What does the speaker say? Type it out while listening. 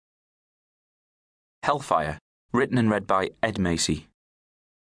Hellfire, written and read by Ed Macy.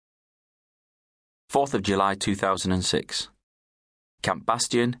 4th of July 2006. Camp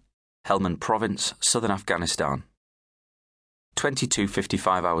Bastion, Helmand Province, Southern Afghanistan.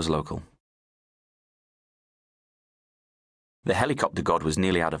 22:55 hours local. The helicopter god was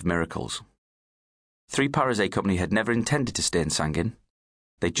nearly out of miracles. 3 Paras A Company had never intended to stay in Sangin.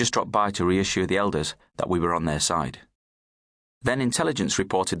 They just dropped by to reassure the elders that we were on their side. Then intelligence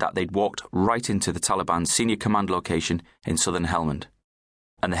reported that they'd walked right into the Taliban's senior command location in southern Helmand,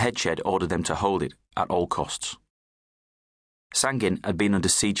 and the headshed ordered them to hold it at all costs. Sangin had been under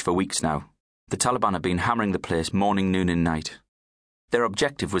siege for weeks now. The Taliban had been hammering the place morning, noon and night. Their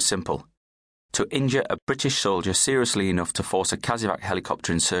objective was simple: to injure a British soldier seriously enough to force a Kazivak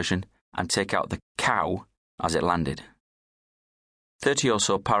helicopter insertion and take out the cow as it landed. 30 or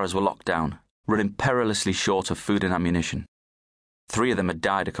so Paras were locked down, running perilously short of food and ammunition. 3 of them had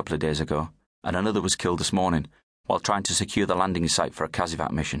died a couple of days ago, and another was killed this morning while trying to secure the landing site for a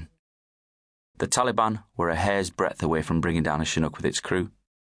Kazivak mission. The Taliban were a hair's breadth away from bringing down a Chinook with its crew,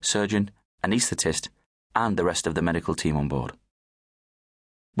 surgeon, anaesthetist, and the rest of the medical team on board.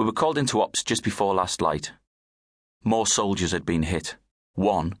 We were called into ops just before last light. More soldiers had been hit.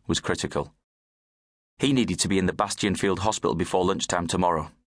 1 was critical. He needed to be in the Bastion Field Hospital before lunchtime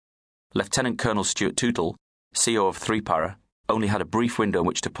tomorrow. Lieutenant Colonel Stuart Tootle, CO of 3 Para, only had a brief window in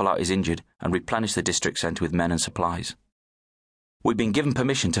which to pull out his injured and replenish the district centre with men and supplies. We'd been given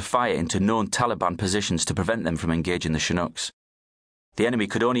permission to fire into known Taliban positions to prevent them from engaging the Chinooks. The enemy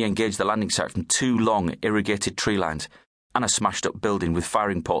could only engage the landing site from 2 long, irrigated tree lines and a smashed-up building with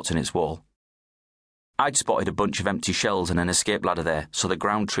firing ports in its wall. I'd spotted a bunch of empty shells and an escape ladder there, so the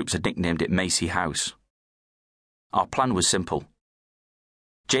ground troops had nicknamed it Macy House. Our plan was simple.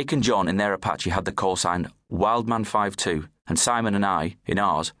 Jake and John in their Apache had the call sign Wildman 52, and Simon and I, in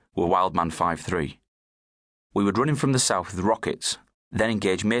ours, were Wildman 53. We would run in from the south with rockets, then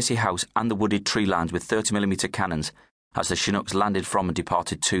engage Macy House and the wooded tree lines with 30mm cannons as the Chinooks landed from and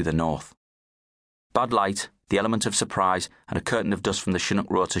departed to the north. Bad light, the element of surprise, and a curtain of dust from the Chinook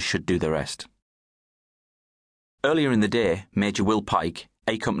rotors should do the rest. Earlier in the day, Major Will Pike,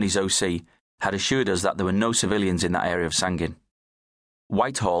 A Company's OC, had assured us that there were no civilians in that area of Sangin.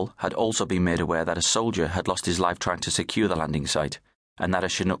 Whitehall had also been made aware that a soldier had lost his life trying to secure the landing site, and that a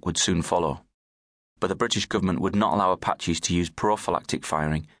Chinook would soon follow. But the British government would not allow Apaches to use prophylactic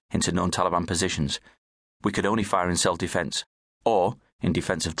firing into known Taliban positions. We could only fire in self-defence, or in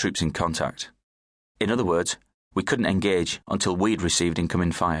defence of troops in contact. In other words, we couldn't engage until we'd received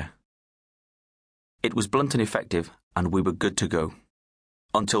incoming fire. It was blunt and effective, and we were good to go.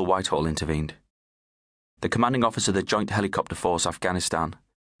 Until Whitehall intervened. The commanding officer of the Joint Helicopter Force Afghanistan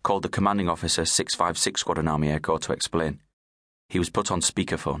called the commanding officer 656 Squadron Army Air Corps to explain. He was put on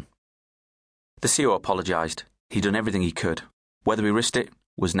speakerphone. The CO apologised. He'd done everything he could. Whether he risked it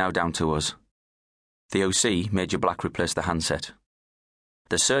was now down to us. The OC, Major Black, replaced the handset.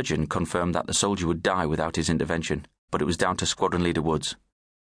 The surgeon confirmed that the soldier would die without his intervention, but it was down to Squadron Leader Woods.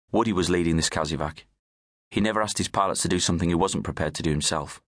 Woody was leading this Kazivak. He never asked his pilots to do something he wasn't prepared to do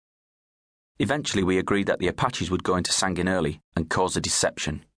himself. Eventually we agreed that the Apaches would go into Sangin early and cause a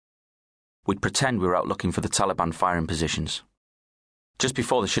deception. We'd pretend we were out looking for the Taliban firing positions. Just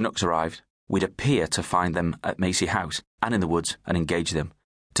before the Chinooks arrived, we'd appear to find them at Macy House and in the woods and engage them.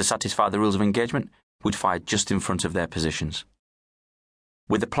 To satisfy the rules of engagement, we'd fire just in front of their positions.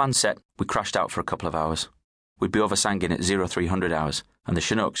 With the plan set, we crashed out for a couple of hours. We'd be over Sangin at 0300 hours, and the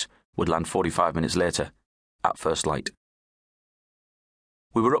Chinooks would land 45 minutes later, at first light.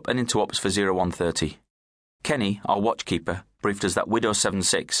 We were up and into ops for 0130. Kenny, our watchkeeper, briefed us that Widow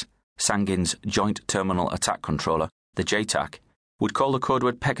 76, Sangin's Joint Terminal Attack Controller, the JTAC, would call the code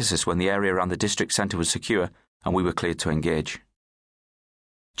word Pegasus when the area around the district centre was secure and we were cleared to engage.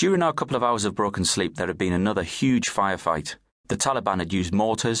 During our couple of hours of broken sleep, there had been another huge firefight. The Taliban had used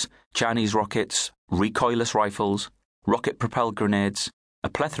mortars, Chinese rockets, recoilless rifles, rocket-propelled grenades, a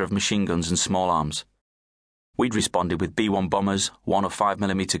plethora of machine guns and small arms. We'd responded with B-1 bombers, 1 or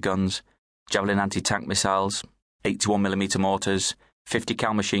 5mm guns, Javelin anti-tank missiles, 81mm mortars, 50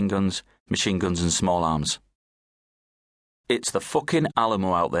 cal machine guns and small arms. It's the fucking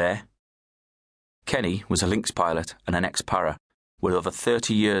Alamo out there. Kenny was a Lynx pilot and an ex-para with over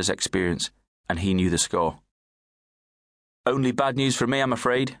 30 years' experience, and he knew the score. Only bad news for me, I'm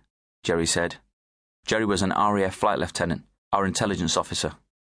afraid, Jerry said. Jerry was an RAF flight lieutenant, our intelligence officer.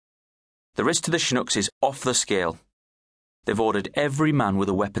 The risk to the Chinooks is off the scale. They've ordered every man with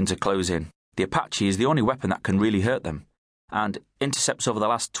a weapon to close in. The Apache is the only weapon that can really hurt them, and intercepts over the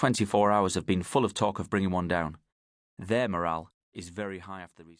last 24 hours have been full of talk of bringing one down. Their morale is very high after the recent